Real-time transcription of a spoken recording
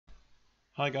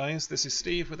Hi guys, this is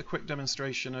Steve with a quick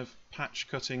demonstration of patch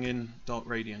cutting in Dark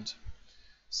Radiant.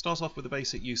 Start off with the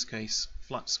basic use case,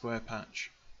 flat square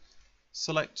patch.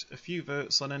 Select a few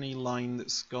verts on any line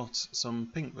that's got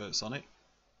some pink verts on it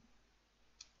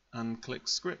and click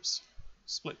Scripts,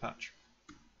 Split Patch.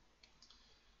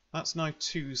 That's now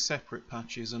two separate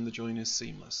patches and the join is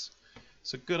seamless.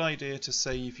 It's a good idea to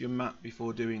save your map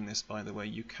before doing this, by the way.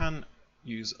 You can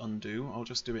use undo, I'll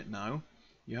just do it now.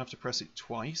 You have to press it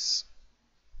twice.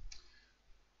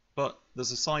 But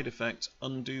there's a side effect,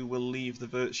 undo will leave the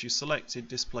verts you selected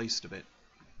displaced a bit.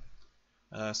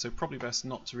 So probably best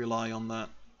not to rely on that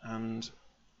and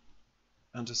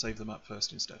to save the map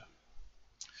first instead.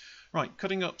 Right,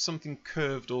 cutting up something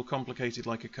curved or complicated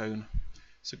like a cone.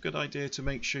 It's a good idea to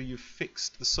make sure you've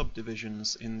fixed the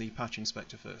subdivisions in the patch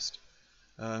inspector first.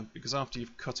 Because after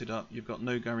you've cut it up, you've got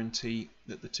no guarantee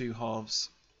that the two halves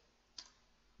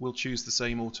will choose the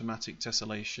same automatic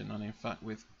tessellation, and in fact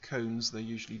with cones they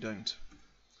usually don't.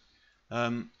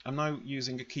 I'm now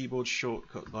using a keyboard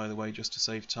shortcut, by the way, just to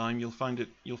save time. You'll find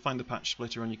the patch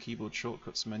splitter on your keyboard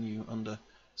shortcuts menu under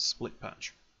Split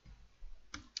Patch.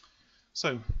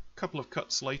 So, a couple of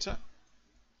cuts later,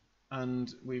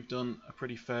 and we've done a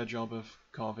pretty fair job of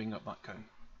carving up that cone.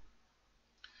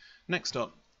 Next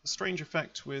up, a strange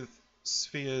effect with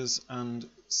spheres and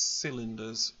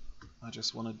cylinders. I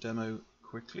just want to demo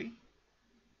quickly.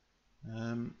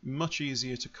 Much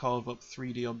easier to carve up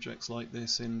 3D objects like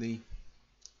this in the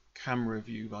camera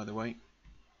view, by the way.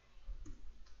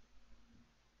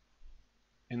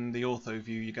 In the ortho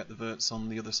view you get the verts on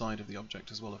the other side of the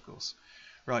object as well, of course.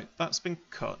 Right, that's been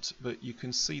cut, but you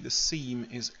can see the seam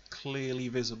is clearly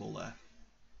visible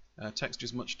there. Texture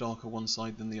is much darker one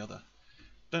side than the other.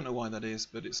 Don't know why that is,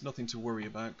 but it's nothing to worry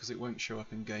about because it won't show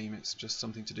up in game. It's just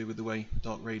something to do with the way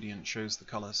Dark Radiant shows the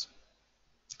colours.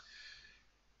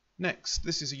 Next,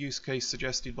 this is a use case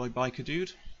suggested by Biker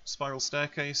Dude. Spiral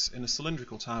staircase in a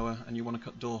cylindrical tower and you want to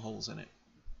cut door holes in it.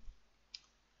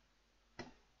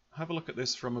 Have a look at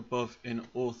this from above in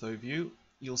ortho view.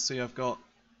 You'll see I've got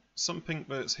some pink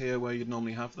verts here where you'd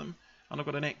normally have them, and I've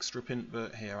got an extra pink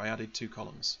vert here. I added 2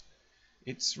 columns.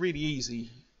 It's really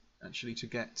easy actually to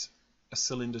get a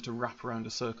cylinder to wrap around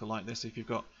a circle like this if you've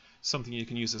got something you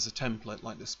can use as a template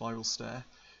like the spiral stair.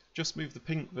 Just move the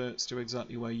pink verts to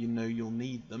exactly where you know you'll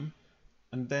need them,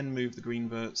 and then move the green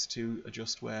verts to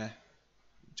adjust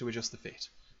the fit.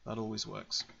 That always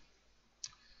works.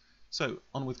 So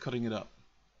on with cutting it up.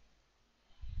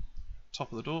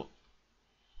 Top of the door.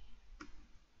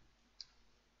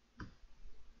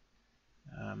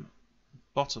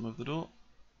 Bottom of the door.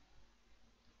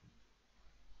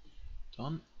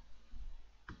 Done.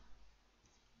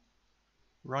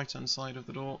 Right hand side of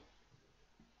the door.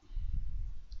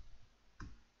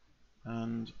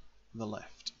 And the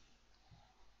left.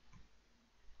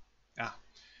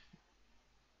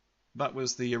 That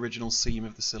was the original seam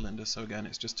of the cylinder, so again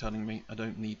it's just telling me I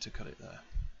don't need to cut it there.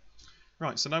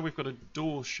 Right, so now we've got a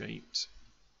door shaped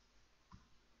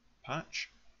patch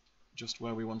just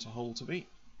where we want a hole to be.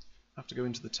 Have to go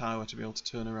into the tower to be able to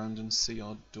turn around and see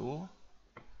our door.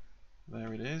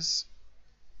 There it is.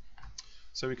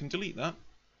 So we can delete that,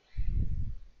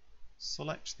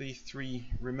 select the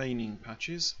 3 remaining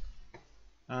patches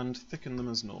and thicken them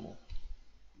as normal.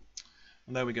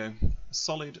 And there we go, a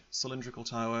solid cylindrical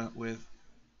tower with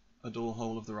a door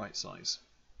hole of the right size.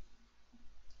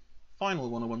 Final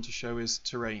one I want to show is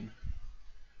terrain.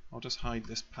 I'll just hide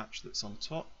this patch that's on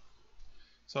top.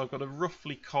 So I've got a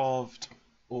roughly carved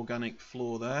organic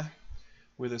floor there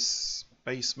with a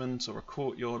basement or a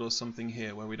courtyard or something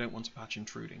here where we don't want a patch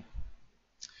intruding.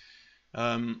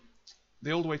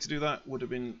 The old way to do that would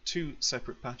have been 2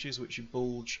 separate patches which you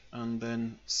bulge and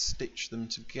then stitch them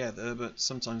together, but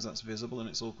sometimes that's visible and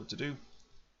it's awkward to do.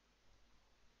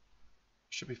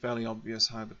 Should be fairly obvious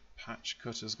how the patch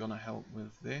cutter is going to help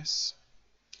with this.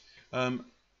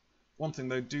 One thing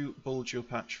though, do bulge your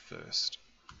patch first,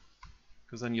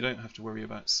 because then you don't have to worry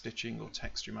about stitching or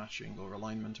texture matching or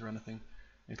alignment or anything.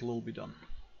 It'll all be done.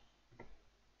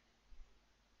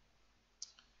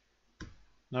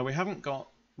 Now we haven't got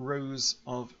rows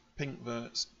of pink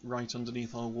verts right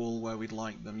underneath our wall where we'd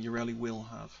like them. You rarely will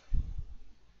have.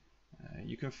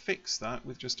 You can fix that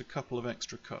with just a couple of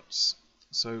extra cuts.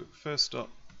 So first up,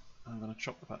 I'm going to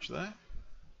chop the patch there.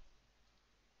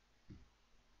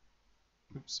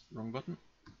 Oops, wrong button.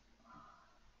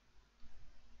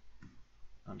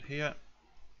 And here.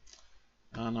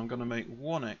 And I'm going to make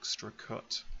 1 extra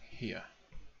cut here.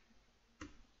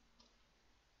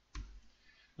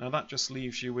 Now that just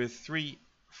leaves you with 3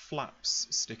 flaps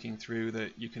sticking through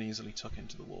that you can easily tuck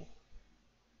into the wall.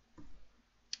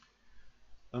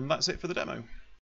 And that's it for the demo.